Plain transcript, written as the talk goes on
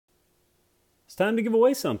time to give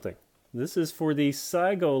away something. This is for the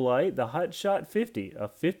Cygolite, the Hotshot 50, a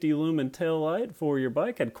 50 lumen tail light for your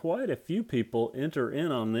bike. Had quite a few people enter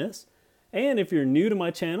in on this. And if you're new to my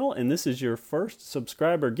channel and this is your first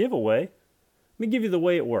subscriber giveaway, let me give you the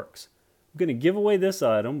way it works. I'm going to give away this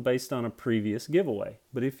item based on a previous giveaway.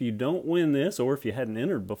 But if you don't win this, or if you hadn't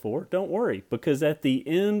entered before, don't worry, because at the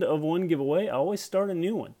end of one giveaway, I always start a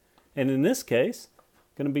new one. And in this case,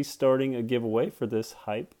 I'm going to be starting a giveaway for this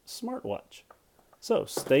Hype smartwatch. So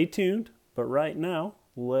stay tuned, but right now,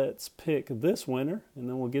 let's pick this winner, and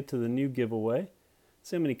then we'll get to the new giveaway.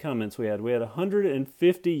 See how many comments we had. We had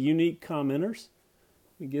 150 unique commenters.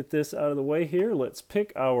 We get this out of the way here. Let's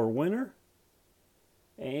pick our winner.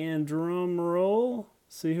 And drum roll.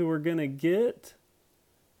 See who we're going to get.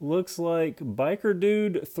 Looks like Biker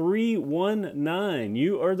Dude 319.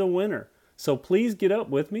 You are the winner. So please get up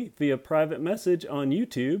with me via private message on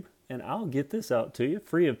YouTube, and I'll get this out to you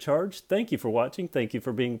free of charge. Thank you for watching. Thank you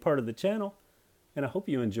for being part of the channel. And I hope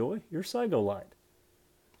you enjoy your Cygolite.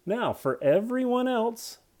 Now, for everyone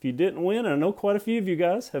else, if you didn't win, I know quite a few of you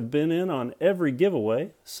guys have been in on every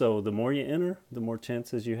giveaway. So the more you enter, the more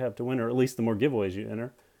chances you have to win, or at least the more giveaways you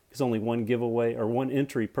enter. Because only one giveaway or one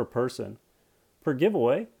entry per person per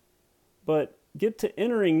giveaway. But get to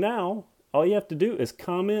entering now. All you have to do is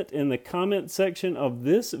comment in the comment section of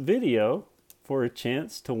this video for a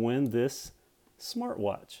chance to win this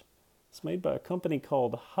smartwatch. It's made by a company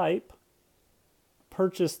called Hype.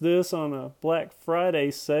 Purchased this on a Black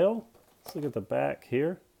Friday sale. Let's look at the back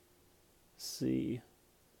here. See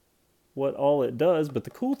what all it does. But the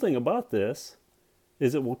cool thing about this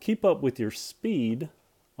is it will keep up with your speed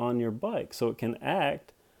on your bike. So it can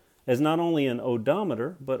act as not only an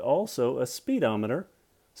odometer, but also a speedometer.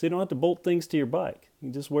 So you don't have to bolt things to your bike. You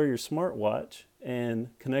can just wear your smartwatch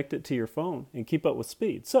and connect it to your phone and keep up with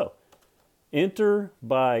speed. So enter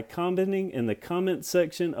by commenting in the comment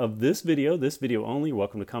section of this video only. You're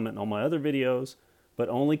welcome to comment on all my other videos, but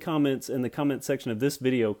only comments in the comment section of this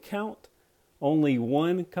video count. Only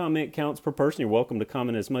one comment counts per person. You're welcome to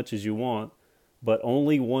comment as much as you want, but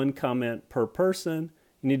only one comment per person.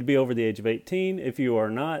 You need to be over the age of 18. If you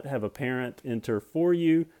are not, have a parent enter for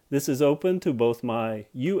you. This is open to both my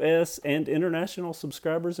US and international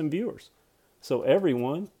subscribers and viewers. So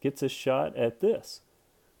everyone gets a shot at this.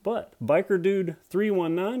 But Biker Dude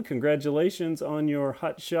 319, congratulations on your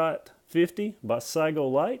Hotshot 50 by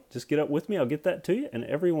Cygolite. Just get up with me, I'll get that to you. And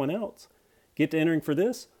everyone else, get to entering for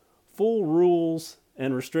this. Full rules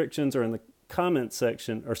and restrictions are in the comment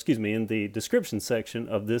section, or excuse me, in the description section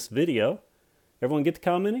of this video. Everyone get to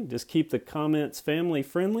commenting. Just keep the comments family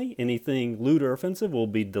friendly. Anything lewd or offensive will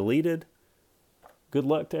be deleted. Good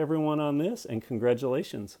luck to everyone on this, and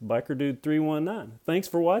congratulations, Biker Dude 319. Thanks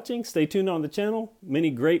for watching. Stay tuned on the channel. Many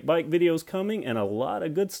great bike videos coming, and a lot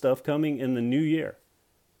of good stuff coming in the new year.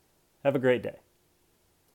 Have a great day.